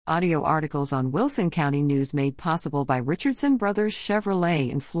Audio articles on Wilson County News made possible by Richardson Brothers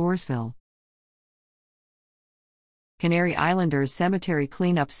Chevrolet in Floresville. Canary Islanders Cemetery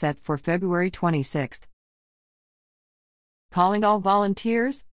cleanup set for February 26. Calling all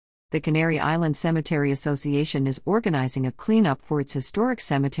volunteers? The Canary Island Cemetery Association is organizing a cleanup for its historic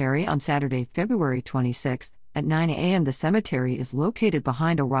cemetery on Saturday, February 26, at 9 a.m. The cemetery is located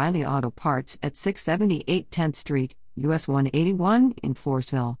behind O'Reilly Auto Parts at 678 10th Street, US 181, in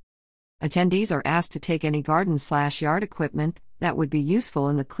Floresville. Attendees are asked to take any garden/yard equipment that would be useful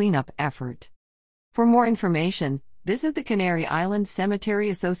in the cleanup effort. For more information, visit the Canary Island Cemetery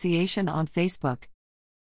Association on Facebook.